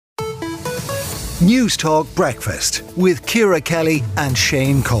News Talk Breakfast with Ciara Kelly and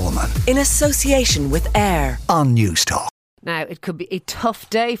Shane Coleman. In association with AIR On News Talk. Now, it could be a tough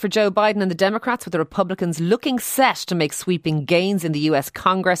day for Joe Biden and the Democrats, with the Republicans looking set to make sweeping gains in the US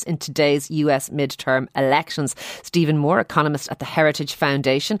Congress in today's US midterm elections. Stephen Moore, economist at the Heritage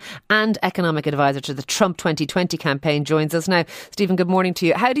Foundation and economic advisor to the Trump 2020 campaign, joins us now. Stephen, good morning to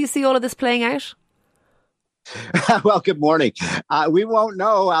you. How do you see all of this playing out? Well, good morning. We won't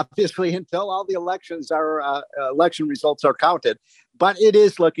know, obviously, until all the election results are counted. But it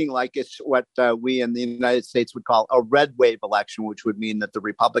is looking like it's what we in the United States would call a red wave election, which would mean that the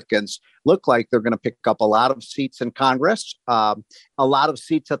Republicans look like they're going to pick up a lot of seats in Congress, a lot of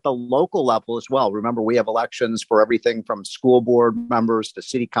seats at the local level as well. Remember, we have elections for everything from school board members to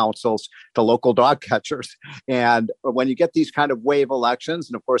city councils to local dog catchers. And when you get these kind of wave elections,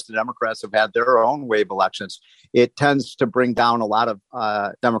 and of course, the Democrats have had their own wave elections, it tends to bring down a lot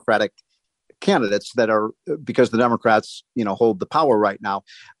of Democratic candidates that are, because the Democrats, hold the power right now.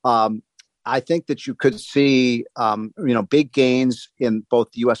 I think that you could see, big gains in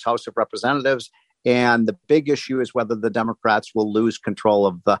both the U.S. House of Representatives, and the big issue is whether the Democrats will lose control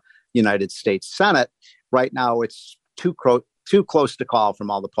of the United States Senate. Right now, it's too close to call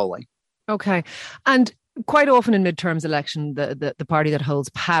from all the polling. Okay. And quite often in midterms election, the party that holds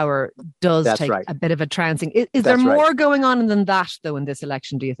power does take a bit of a trouncing. Is there more going on than that, though, in this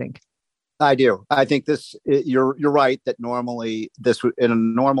election, do you think? I do. I think you're right that normally in a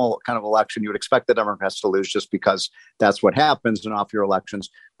normal kind of election, you would expect the Democrats to lose just because that's what happens in off-year elections.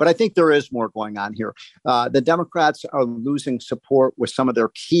 But I think there is more going on here. The Democrats are losing support with some of their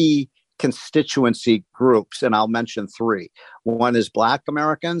key constituency groups, and I'll mention three. One is Black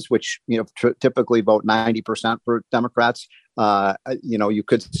Americans, which typically vote 90% for Democrats. You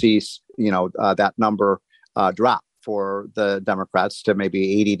could see that number drop for the Democrats to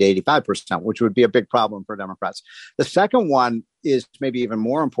maybe 80 to 85%, which would be a big problem for Democrats. The second one is maybe even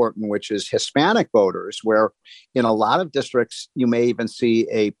more important, which is Hispanic voters, where in a lot of districts, you may even see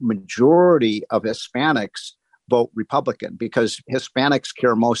a majority of Hispanics vote Republican, because Hispanics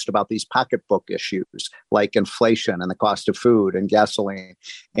care most about these pocketbook issues like inflation and the cost of food and gasoline.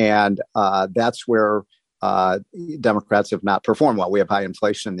 And that's where Democrats have not performed well. We have high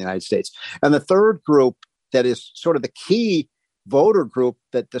inflation in the United States. And the third group that is sort of the key voter group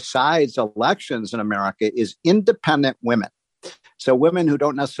that decides elections in America is independent women. So women who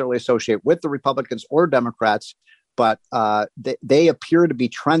don't necessarily associate with the Republicans or Democrats, but they appear to be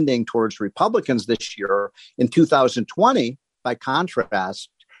trending towards Republicans this year. In 2020, by contrast,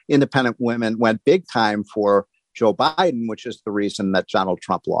 independent women went big time for Joe Biden, which is the reason that Donald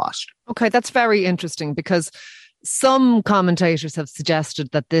Trump lost. Okay, that's very interesting, because some commentators have suggested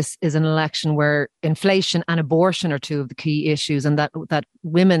that this is an election where inflation and abortion are two of the key issues, and that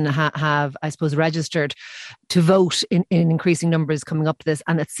women have, I suppose, registered to vote in increasing numbers coming up to this,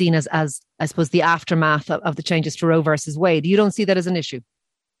 and it's seen as I suppose, the aftermath of the changes to Roe versus Wade. You don't see that as an issue?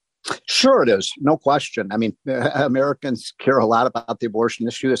 Sure it is. No question. I mean, Americans care a lot about the abortion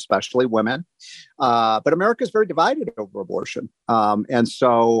issue, especially women. But America is very divided over abortion. And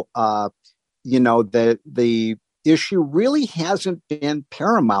so, the issue really hasn't been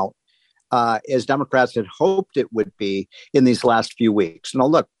paramount as Democrats had hoped it would be in these last few weeks. Now,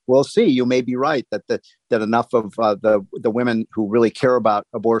 look, we'll see. You may be right that enough of the women who really care about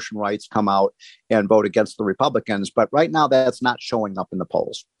abortion rights come out and vote against the Republicans. But right now, that's not showing up in the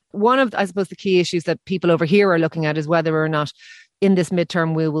polls. One of, I suppose, the key issues that people over here are looking at is whether or not in this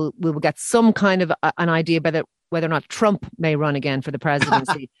midterm we will get some kind of an idea about whether or not Trump may run again for the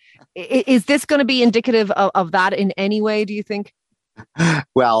presidency. Is this going to be indicative of that in any way, do you think?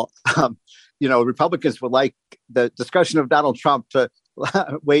 Well, Republicans would like the discussion of Donald Trump to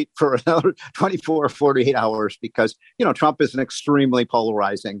wait for another 24 or 48 hours because, Trump is an extremely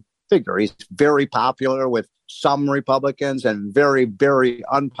polarizing figure. He's very popular with some Republicans and very, very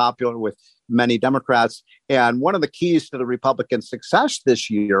unpopular with many Democrats. And one of the keys to the Republican success this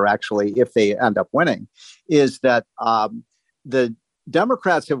year, actually, if they end up winning, is that the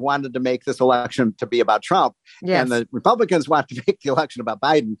Democrats have wanted to make this election to be about Trump. Yes. And the Republicans want to make the election about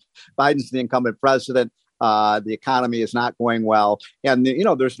Biden. Biden's the incumbent president. The economy is not going well. And,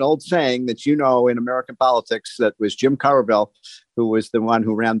 there's an old saying that, in American politics that was Jim Carville, who was the one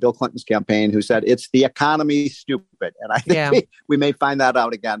who ran Bill Clinton's campaign, who said, it's the economy, stupid. And I think we may find that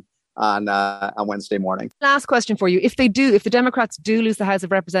out again on Wednesday morning. Last question for you. If the Democrats do lose the House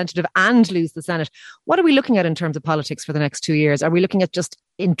of Representatives and lose the Senate, what are we looking at in terms of politics for the next 2 years? Are we looking at just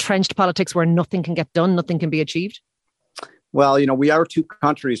entrenched politics where nothing can get done, nothing can be achieved? Well, we are two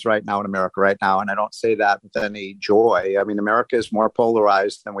countries right now in America right now, and I don't say that with any joy. I mean, America is more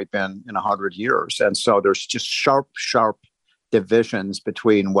polarized than we've been in 100 years. And so there's just sharp divisions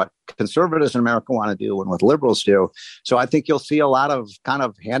between what conservatives in America want to do and what liberals do. So I think you'll see a lot of kind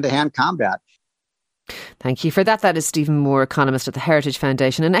of hand-to-hand combat. Thank you for that. That is Stephen Moore, economist at the Heritage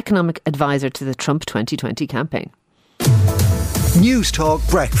Foundation and economic advisor to the Trump 2020 campaign. News Talk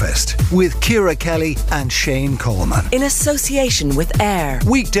Breakfast with Ciara Kelly and Shane Coleman. In association with AIR.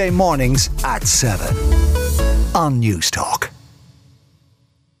 Weekday mornings at 7 on News Talk.